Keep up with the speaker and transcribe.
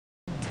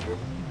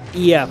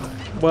Yeah.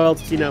 Well,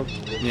 you know,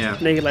 Yeah.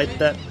 make it like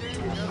that.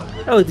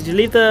 Oh, did you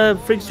leave the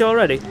freak show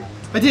already?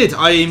 I did.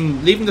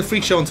 I'm leaving the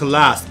freak show until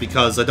last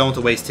because I don't want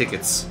to waste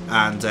tickets.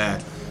 And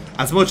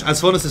as much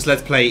as fun as this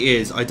Let's Play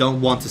is, I don't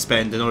want to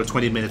spend another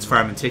 20 minutes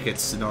farming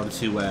tickets in order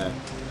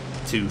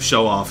to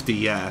show off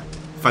the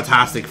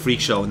fantastic freak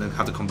show and then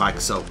have to come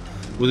back. So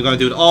we're going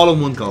to do it all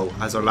in one go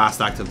as our last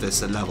act of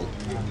this level.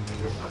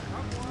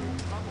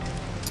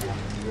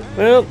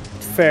 Well,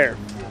 fair.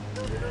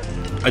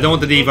 I don't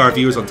want to leave our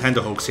viewers on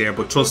tenterhooks here,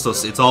 but trust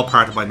us, it's all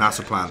part of my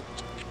master plan.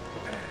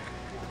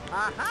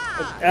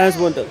 As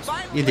one does.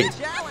 Indeed.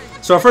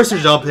 So our first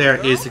job here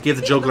is to give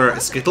the juggler a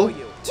skittle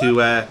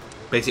to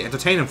basically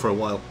entertain him for a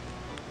while.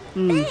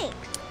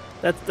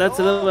 That's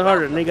a little bit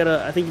harder. And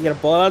I think you get a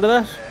ball out of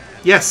that.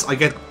 Yes, I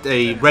get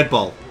a red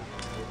ball.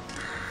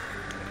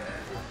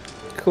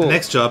 Cool. The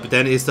next job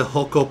then is to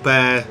hook up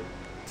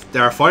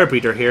our fire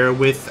breather here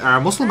with our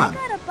muscle man.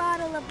 I got a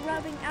bottle of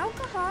rubbing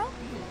alcohol.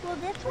 Will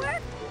this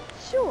work?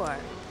 Sure.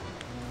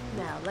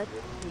 Now, let's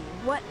see.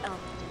 What else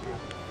do you need?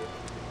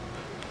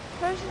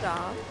 First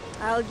off,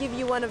 I'll give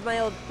you one of my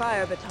old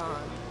fire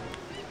batons.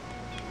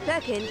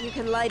 Second, you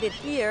can light it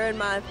here in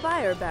my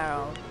fire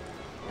barrel.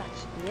 That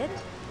should be it.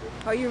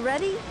 Are you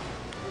ready?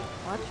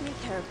 Watch me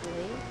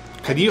carefully.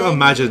 Can you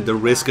imagine the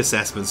risk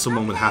assessment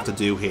someone would have to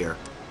do here?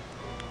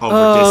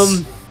 Over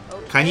this.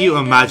 Can you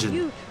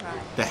imagine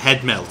the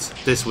head melt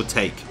this would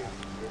take?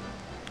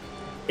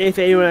 If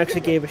anyone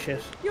actually gave a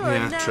shit.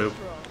 Yeah, true.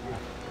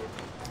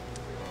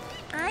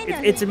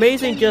 It's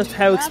amazing just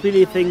how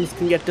expediently things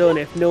can get done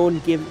if no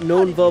one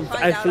involved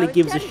actually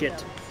gives a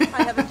shit.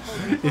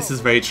 This is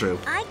very true.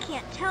 I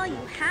can't tell you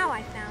how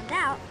I found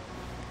out,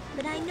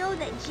 but I know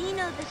that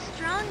Gino the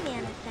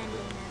strongman is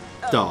sending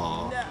them.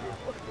 Aw. No.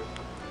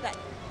 That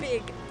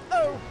big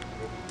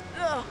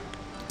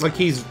Like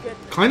he's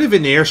kind of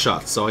in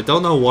earshot, so I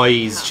don't know why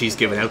she's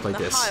giving out like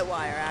the this. high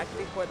wire act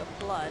before the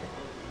flood.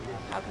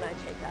 How can I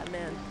take that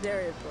man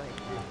seriously?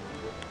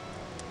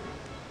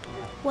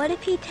 What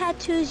if he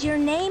tattoos your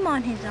name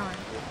on his arm?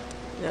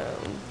 No.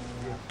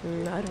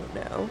 I don't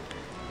know.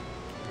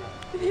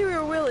 If you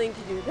were willing to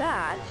do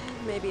that,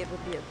 maybe it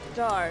would be a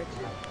start.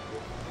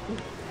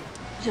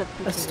 Just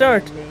A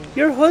start? between you and me.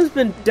 Your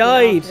husband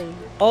died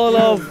all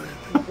of,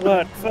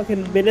 what,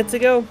 fucking minutes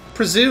ago?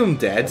 Presumed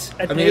dead.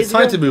 A I mean, days it's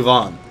time ago? to move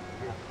on.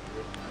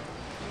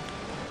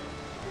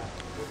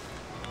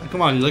 Like,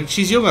 come on, like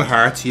she's young at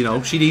heart, you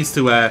know. She needs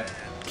to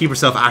keep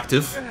herself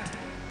active.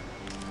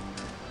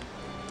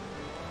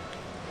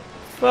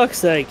 Fuck's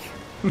sake.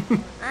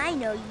 I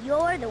know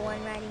you're the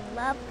one writing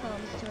love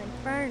poems to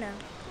Inferno.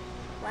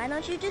 Why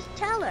don't you just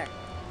tell her?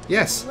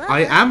 Yes, Well,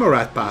 I am a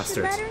rat You should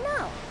bastard. let her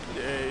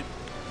know.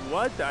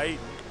 What?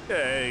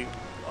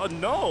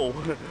 No.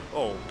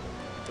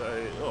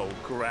 Oh,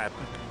 crap.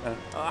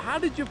 How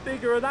did you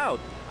figure it out?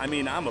 I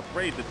mean, I'm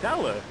afraid to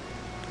tell her.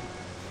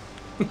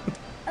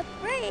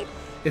 Afraid?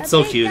 It's A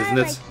so big cute, guy isn't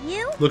it? like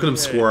you? Look at him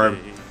squirm.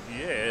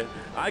 Yeah.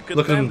 I could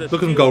Look at him- bend a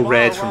look at him steel go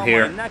red bar from around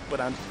here. my neck, but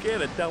I'm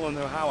scared of telling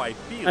her how I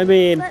feel. I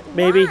mean, But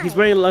maybe why? he's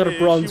wearing a lot of She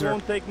bronzer.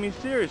 won't take me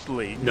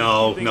seriously.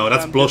 No, She thinks no,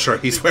 that's I'm blusher just a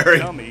he's big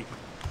wearing. dummy.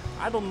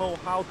 I don't know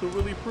how to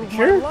really prove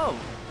Sure. my love.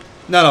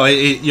 No,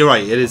 you're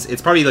right. It is.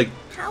 It's probably like,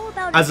 How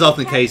about as is a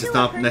often the case, it's tattoo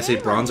of not her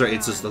necessarily name on bronzer. your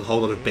It's just a arm?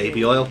 whole lot of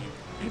baby oil.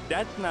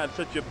 That's not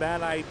such a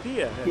bad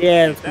idea.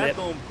 Yeah, If that that's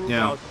don't prove Yeah.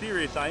 how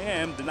serious I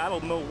am, then I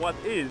don't know what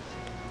is.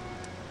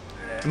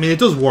 I mean, it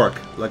does work.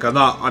 Like, I'm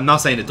not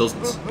saying it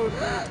doesn't.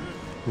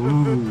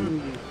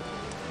 Ooh.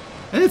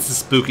 And it's the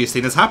spookiest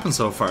thing that's happened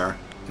so far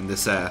in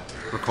this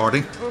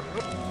recording.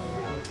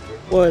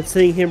 What,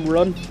 seeing him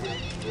run?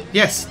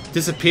 Yes,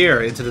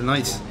 disappear into the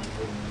night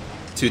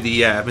to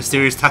the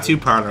mysterious tattoo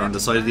parlor on the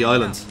side of the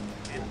island.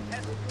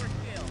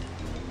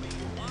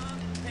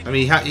 I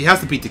mean, he has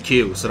to beat the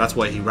queue, so that's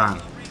why he ran.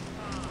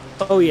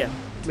 Oh yeah.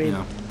 I mean,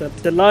 Yeah.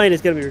 the line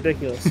is gonna be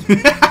ridiculous.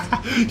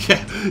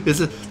 Yeah,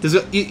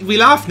 we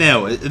laugh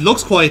now. It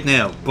looks quiet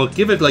now, but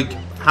give it like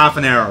half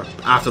an hour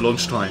after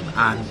lunchtime,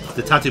 and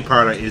the tattoo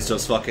parlor is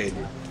just fucking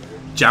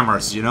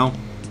jammers, you know.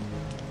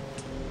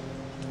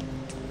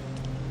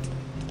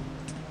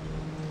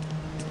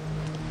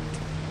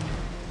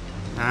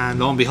 And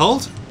lo and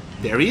behold,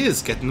 there he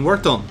is, getting the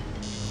work done.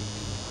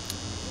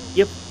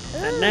 Yep.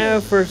 And now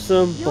for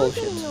some You're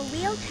bullshit. getting a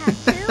real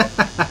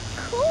tattoo?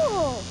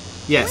 Cool.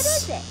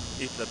 Yes. What is it?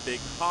 It's a big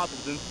heart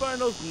with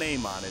Inferno's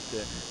name on it.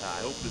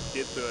 I hope this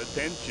gets her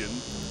attention.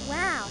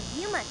 Wow,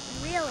 you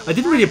must really. I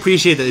didn't really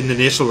appreciate it in the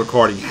initial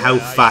recording how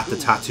fat the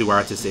tattoo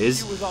artist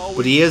is,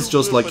 but he is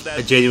just like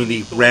a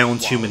genuinely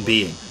round human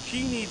being.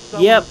 She needs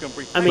someone Yep, who can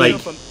protect I mean- her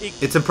Like, from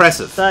it's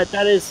impressive. That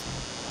is.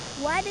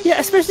 Why does Yeah,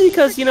 she especially need to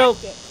because, you know,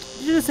 protect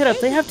it? you just set up.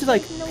 They have to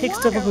like Taking the pick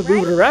stuff up water, and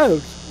move it right?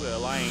 around.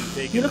 Well, I ain't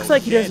taking He looks no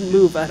like he doesn't chances.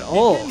 move at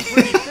all. He's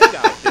getting pretty big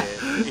out there.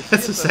 It's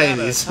That's the just a same.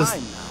 matter of He's just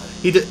time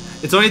now.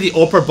 it's only the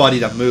upper body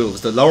that moves.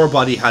 The lower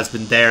body has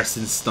been there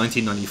since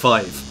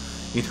 1995.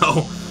 You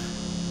know,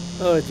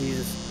 Oh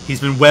Jesus. he's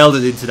been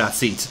welded into that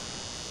seat.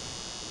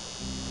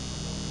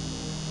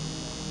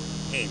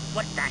 Hey,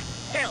 what the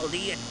hell do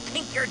you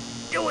think you're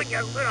doing,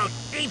 you little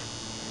thief?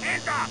 And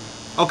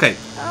Okay.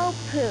 Oh,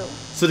 poo.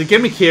 So the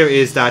gimmick here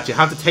is that you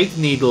have to take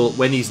the needle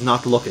when he's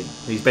not looking.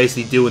 He's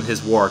basically doing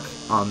his work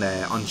on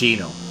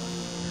Gino.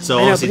 So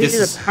I know, obviously but this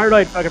he's is a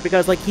paranoid fucker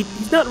because like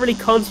he's not really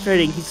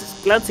concentrating. He's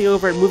just glancing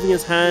over and moving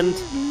his hand.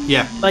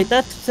 yeah. Like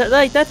that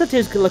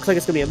tattoo looks like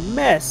it's gonna be a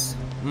mess.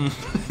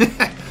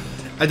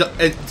 I don't,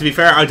 to be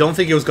fair, I don't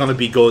think it was going to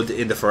be good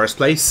in the first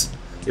place.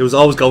 It was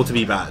always going to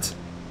be bad.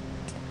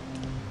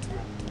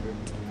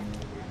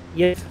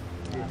 Yeah.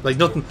 Like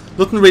nothing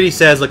really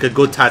says like a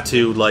good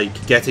tattoo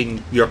like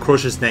getting your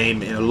crush's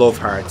name in a love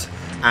heart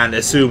and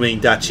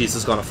assuming that she's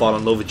just going to fall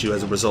in love with you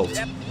as a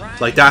result.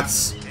 Like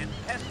that's.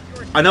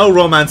 I know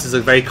romance is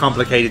a very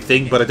complicated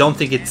thing, but I don't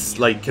think it's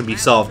like can be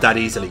solved that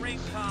easily.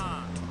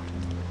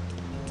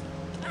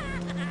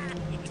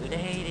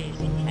 Ladies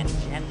and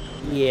gentlemen,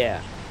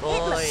 Yeah. It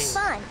looks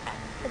fun,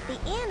 but the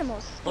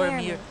animals for scare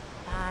me. mere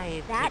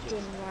 5 That tickets,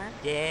 didn't work.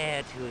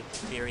 dare to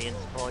experience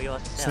for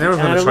yourself. So now we're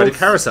going to try the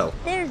carousel.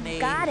 There's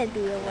gotta be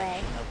a way.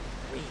 Of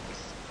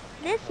freaks,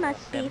 This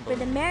must be for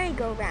the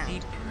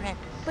merry-go-round, the pretzel,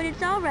 but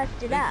it's all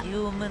rusted the up.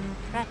 human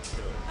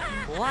pretzel.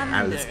 And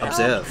Wonder let's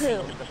observe.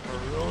 Oh, poo. the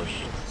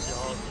ferocious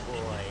dog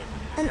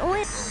boy. An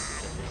oil.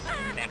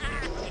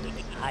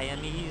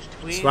 Siamese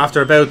twins. So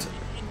after about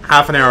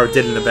half an hour of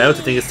diddling about,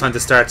 I think it's time to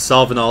start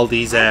solving all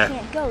these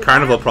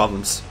carnival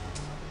problems.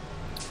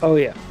 Oh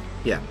yeah.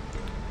 Yeah.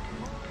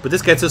 But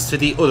this gets us to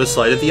the other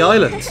side of the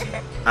island,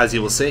 as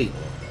you will see.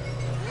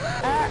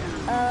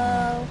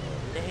 Uh-oh.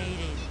 Ladies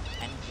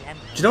and gentlemen,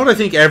 Do you know what I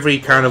think every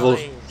carnival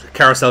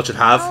carousel should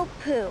have? Oh,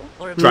 poo.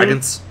 for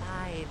Dragons.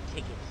 5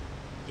 tickets,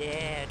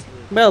 dare to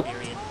Well,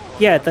 experience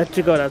yeah, that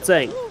should go without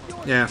saying.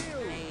 Yeah.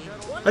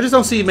 I just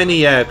don't see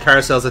many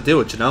carousels that do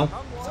it, you know?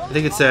 I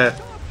think it's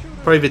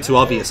probably a bit too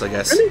obvious, I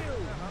guess.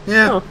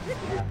 Yeah.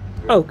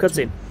 Oh,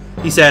 cutscene.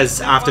 He says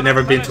after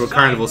never been to a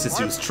carnival since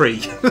he was 3.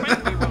 We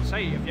will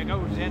see if you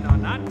goes in or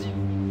not.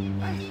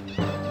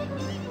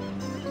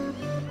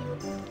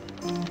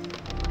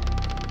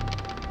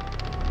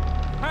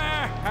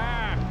 Ha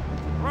ha!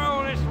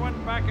 Throw this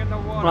one back in the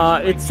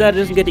water. It said it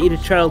doesn't get to eat a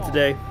child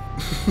today.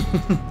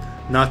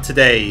 Not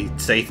today,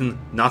 Satan.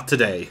 Not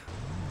today.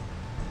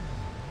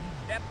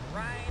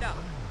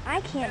 I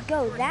can't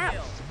go that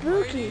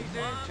spooky.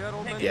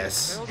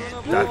 Yes.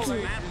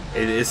 That,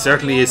 it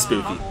certainly is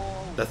spooky.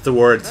 That's the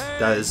word.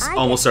 That is I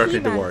almost get certainly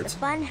the T-Bun word. at the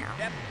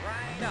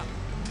funhouse.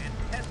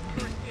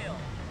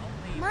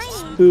 My name's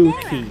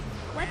Spooky. Sarah.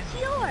 What's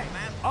yours?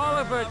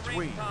 Oliver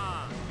Tweed.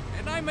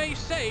 And I may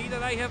say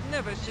that I have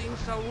never seen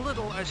so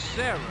little as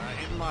Sarah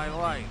in my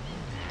life.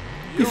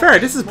 To be fair,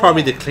 this is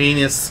probably the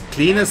cleanest,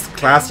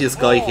 classiest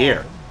guy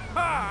here.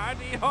 Ha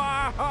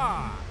ha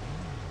ha!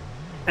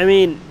 I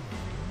mean,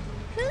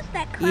 Who's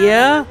that clown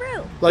Yeah? on the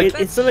roof? Like,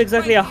 it's not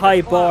exactly a high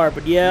bar,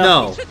 but yeah.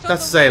 no,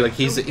 that's to say, like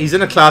he's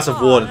in a class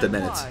of 1 at the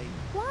minute.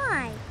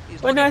 Why?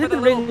 Well, no, I think the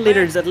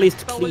ringleader is at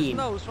least clean.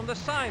 Or at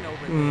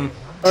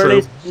True.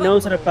 least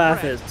knows what a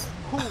bath is.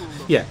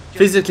 Yeah,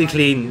 physically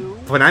clean,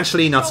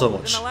 financially not so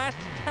much.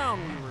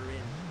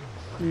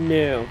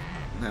 No.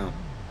 No.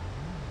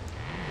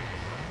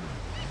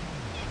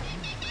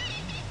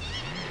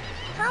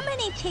 How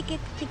many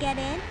tickets to get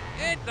in?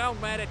 It don't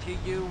matter to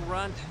you,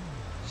 runt.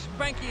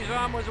 Spanky's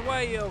arm was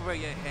way over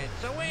your head,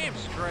 so aim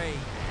straight.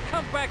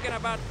 Come back in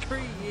about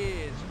 3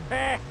 years.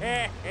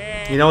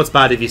 You know it's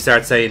bad if you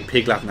start saying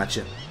pig laughing at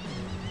you.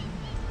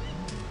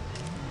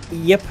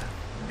 Yep.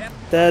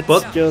 That's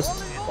But-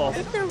 just awful.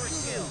 It's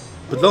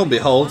a... But lo and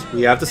behold,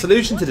 we have the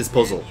solution to this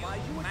puzzle.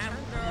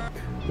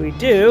 We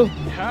do.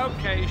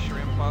 Okay,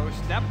 Shrimpo,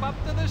 step up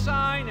to the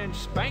sign and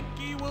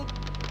Spanky will...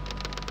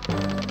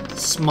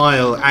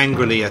 Smile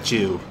angrily at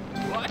you.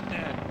 What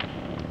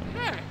the...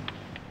 Huh.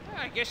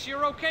 I guess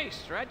you're okay,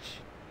 Stretch.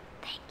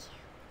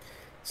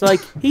 So,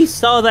 like, he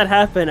saw that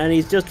happen and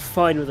he's just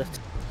fine with it.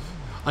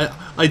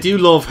 I do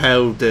love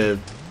how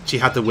she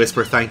had to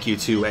whisper thank you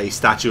to a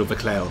statue of a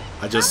clown.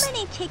 I just How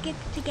many tickets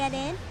to get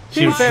in?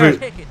 she was fair.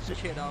 Tickets,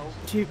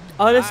 kiddo.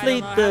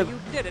 Honestly, I don't know how the you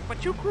did it,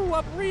 but you grew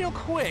up real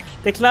quick.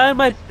 clown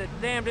might... The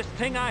damnedest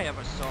thing I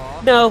ever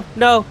saw. No,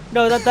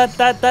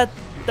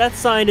 that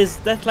sign is...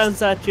 That clown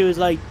statue is,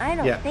 like, I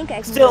don't Yeah. think I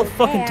can still go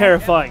fucking there.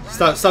 terrifying.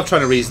 stop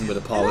trying to reason with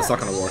it, Paul. It's not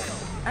going to work.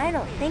 I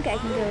don't think I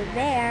can go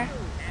there.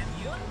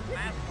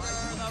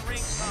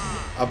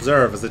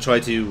 Observe as they try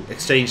to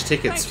exchange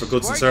tickets for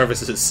goods and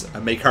services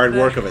and make hard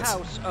work of it.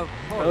 House of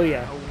Oh,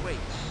 yeah. awaits.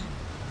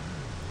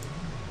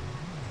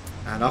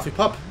 And off we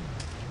pop.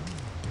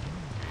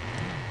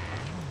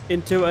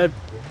 Into a...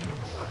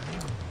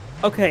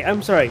 Okay,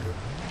 I'm sorry.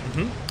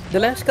 The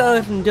left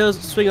skeleton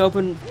does swing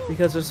open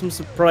because there's some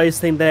surprise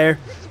thing there.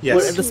 Yes.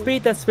 But at the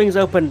speed that swings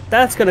open,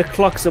 that's gonna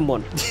clock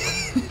someone.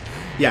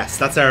 Yes,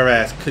 that's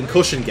our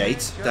concussion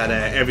gate that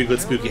every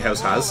good spooky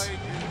house has.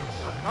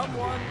 Come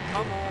one,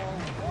 come all.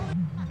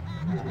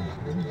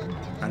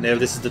 And now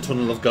this is the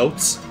tunnel of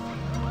goats.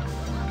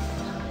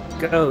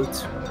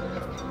 Goats.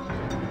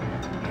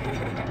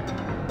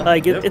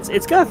 Like,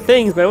 it's got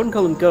things, but I wouldn't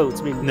call them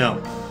goats. I mean,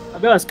 No. I'll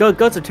be honest,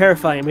 goats are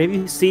terrifying. Have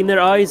you seen their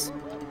eyes?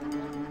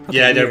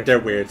 Yeah, weird. they're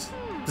weird.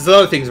 There's a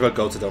lot of things about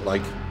goats I don't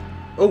like.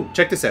 Oh,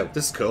 check this out.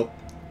 This is cool.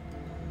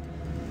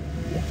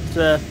 It's,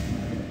 What?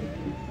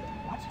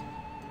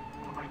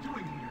 What am I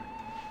doing here?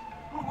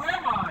 Who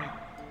am I?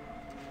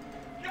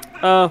 Get this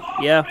oh, off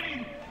yeah.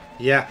 me!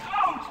 Yeah.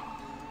 Out!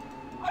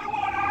 I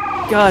want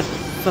out! God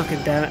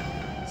fucking damn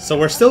it. So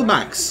we're still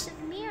max.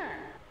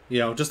 You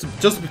know, just to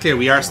be clear,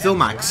 we are still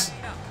max.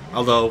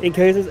 Although, In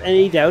case there's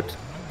any doubt.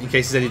 in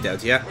case there's any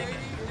doubt, yeah.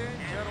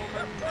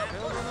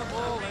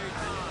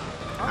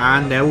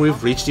 And now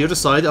we've reached the other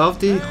side of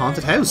the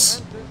haunted house,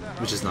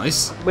 which is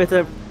nice. With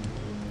a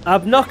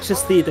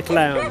obnoxiously the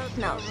clown. That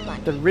smells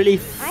funny. The really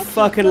I can't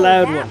fucking go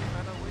loud that one.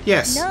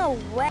 Yes. No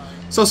way.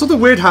 So something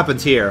weird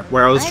happened here,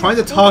 where I was I trying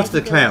to don't think talk I to the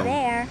could go clown,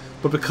 there.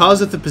 but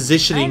because of the I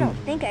positioning, don't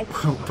think I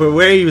could. but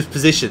where he was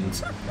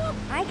positioned,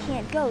 I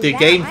can't go the that.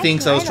 game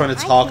thinks I was swear trying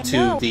to I talk can't to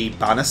know. the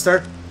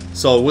banister,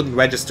 so it wouldn't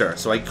register,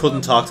 so I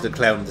couldn't talk to the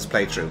clown in this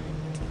playthrough.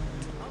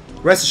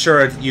 Rest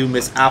assured, you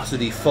miss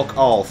absolutely fuck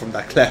all from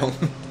that clown.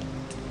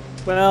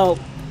 Well,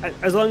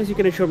 as long as you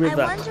can assure me I of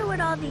that. wonder what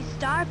all these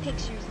star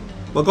pictures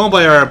mean. Well, going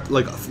by our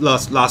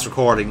last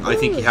recording, I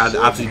think he Ooh, had she's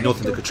a absolutely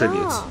nothing to crystal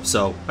contribute, ball.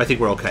 so I think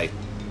we're okay.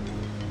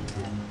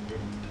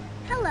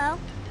 Hello,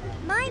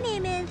 my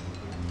name is.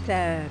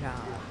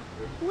 Sarah.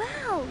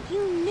 Wow,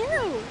 you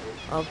knew.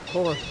 Of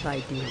course I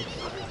do.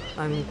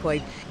 I'm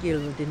quite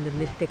skilled in the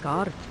mystic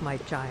arts, my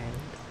child.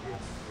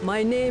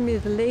 My name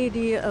is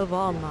Lady of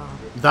Honor.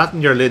 That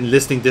and you're in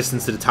listening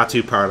distance to the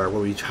tattoo parlor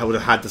where we would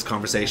have had this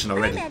conversation I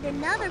already. met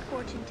another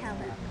fortune teller.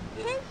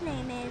 His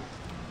name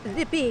is.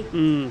 Zippy.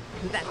 Hmm.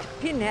 That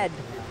pinhead.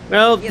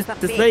 Well, Yes, a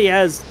this bit. lady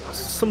has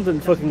something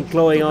fucking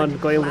glowing on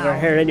going with her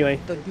hair anyway.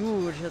 The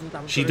delusions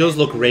of She does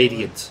look grandeur.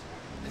 radiant,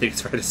 I think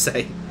it's fair to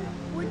say.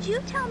 Would you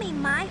tell me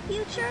my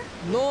future?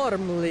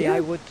 Normally I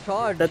would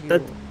charge That's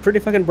you. pretty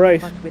fucking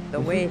bright. But with the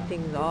way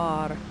things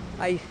are,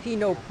 I see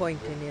no point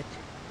in it.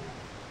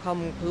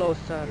 Come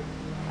closer.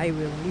 I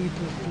will need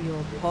to see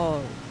your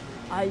pulse.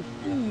 I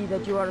see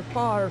that you are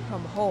far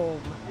from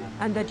home,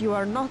 and that you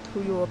are not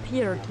who you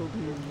appear to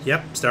be.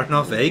 Yep, starting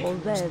off vague. Well,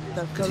 there's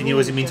the Continue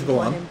as you mean to go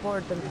solution on. An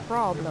important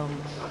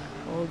problem.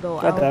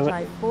 Although God damn it.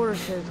 outside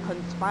forces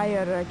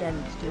conspire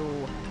against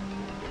you.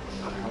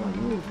 How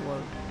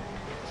unusual.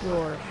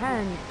 Your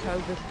hand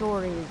tells the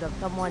stories of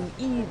someone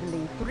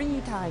easily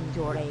 3 times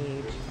your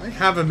age. I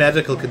have a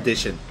medical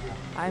condition.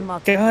 I'm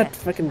God upset,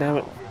 fucking damn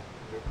it.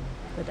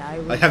 but I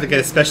will I have to get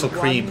a give special you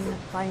cream. One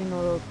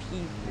final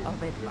piece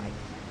of advice.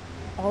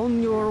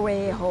 On your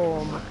way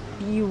home,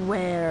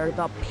 beware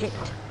the pit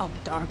of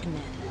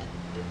darkness.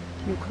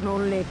 You can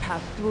only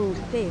pass through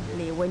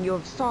safely when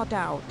you've sought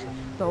out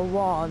the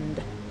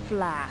wand,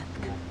 flask,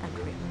 and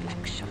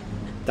reflection.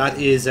 That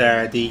is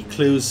the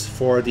clues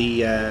for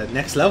the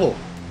next level,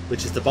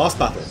 which is the boss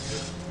battle.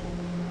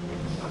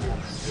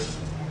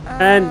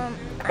 And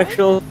I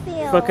actual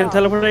feel fucking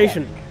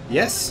teleportation.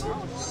 Yes.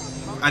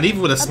 And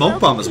even with a smoke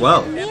bomb as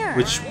well, mirror.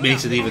 which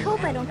makes it even... I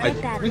hope I don't I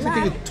get bad think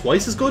luck. it's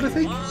twice as good, I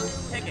think.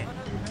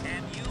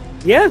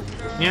 Yeah.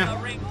 Yeah.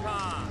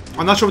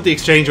 I'm not sure what the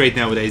exchange rate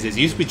nowadays is.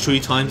 It used to be 3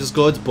 times as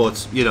good,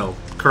 but, you know,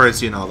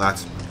 currency and all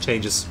that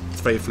changes.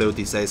 It's very fluid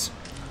these days.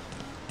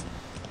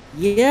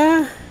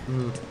 Yeah.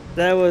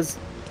 That was.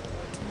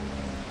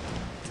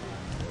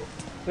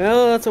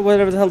 Well, that's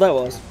whatever the hell that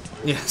was.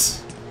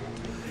 Yes.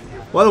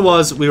 What it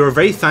was, we were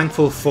very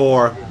thankful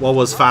for what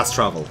was fast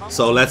travel.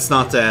 So let's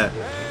not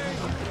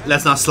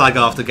slag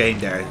off the game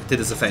there. It did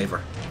us a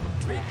favour.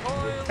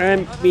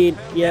 I mean,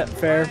 yeah,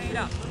 fair.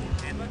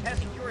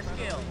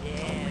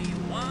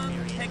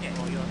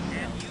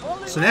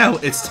 So now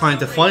it's time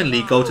to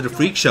finally go to the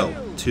freak show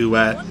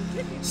to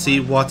see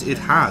what it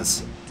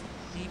has.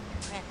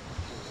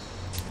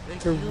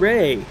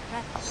 Hooray.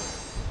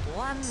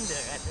 Wonder at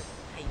the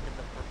sight of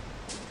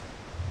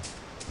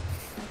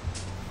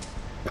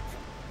the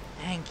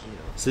Thank you.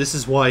 So this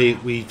is why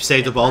we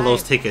saved up all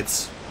those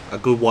tickets a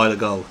good while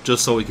ago,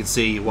 just so we can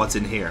see what's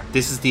in here.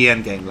 This is the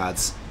end game,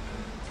 lads.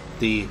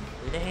 The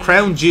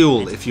crown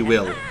jewel, if you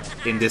will,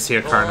 in this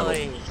here carnival.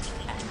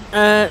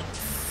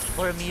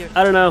 For a mere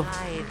I don't know.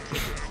 5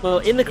 tickets. Well,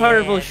 in the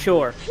carnival,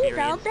 sure. He's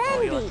all Experience for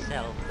bendy.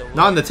 yourself the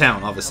Not in the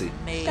town, obviously.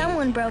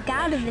 Someone broke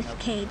out of this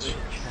cage.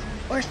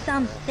 Or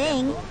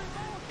something.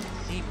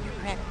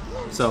 secret.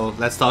 So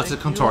let's talk to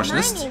the My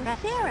contortionist. name's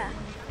Sarah.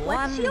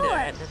 What's Wonder yours?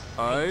 at the sight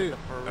I of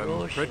the am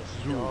ferocious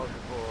Cthulhu, dog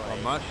a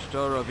boy.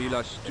 master of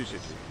elasticity.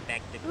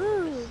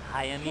 Ooh,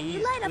 Siamese can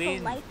you light up a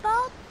twins. light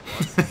bulb?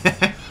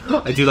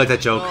 I do like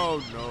that joke.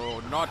 Oh no,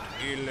 not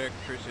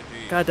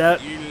electricity. God,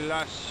 that-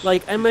 Elasticity.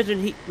 Like, I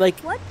imagine he. Like,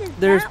 What does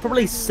there's that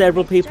probably word mean,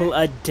 several mister? people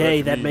a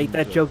day that make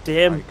that joke to I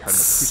him. can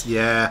twist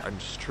Yeah. and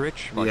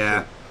stretch Yeah.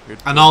 myself. It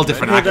And all takes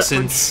different many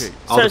accents, shapes.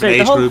 all Sorry, different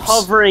the age whole groups.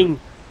 hovering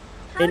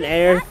How in does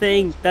air that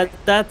thing,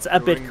 that's a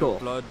bit During the cool.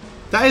 flood,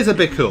 That is a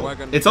bit cool.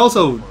 It's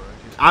also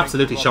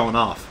absolutely showing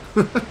off.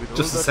 with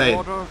Just to all that say.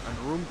 water and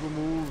room to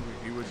move,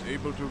 he was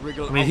able to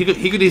wriggle I mean, out.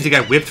 he could easily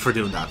get whipped for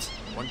doing that.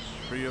 Once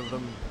free of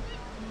them,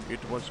 it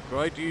was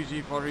quite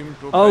easy for him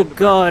to Oh bend back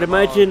god, the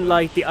bar imagine and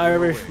like the slow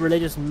Irish it.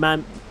 religious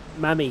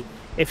mammy.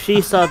 If she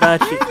saw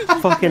that, she'd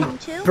fucking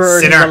too?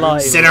 burn him Sinner,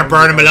 alive. sinner,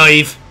 burn him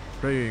alive.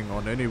 preying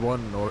on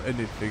anyone or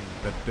anything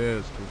that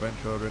dares to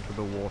venture into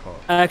the water.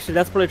 Actually,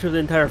 that's probably true of the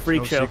entire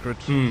freak No show. secret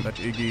that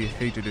Iggy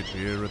hated it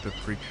here at the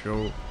freak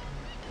show.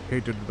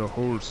 Hated the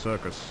whole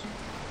circus.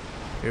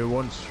 He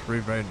wants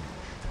revenge.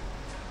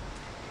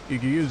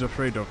 Iggy is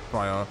afraid of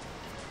fire,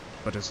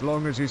 but as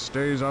long as he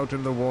stays out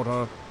in the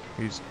water,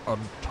 he's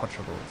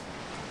untouchable.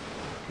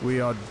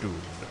 We are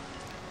doomed.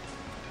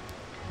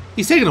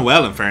 He's taken it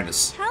well, in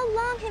fairness. How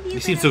long have you He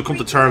been seems a to have come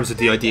to freak terms with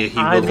the idea he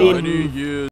I will mean- die. Many years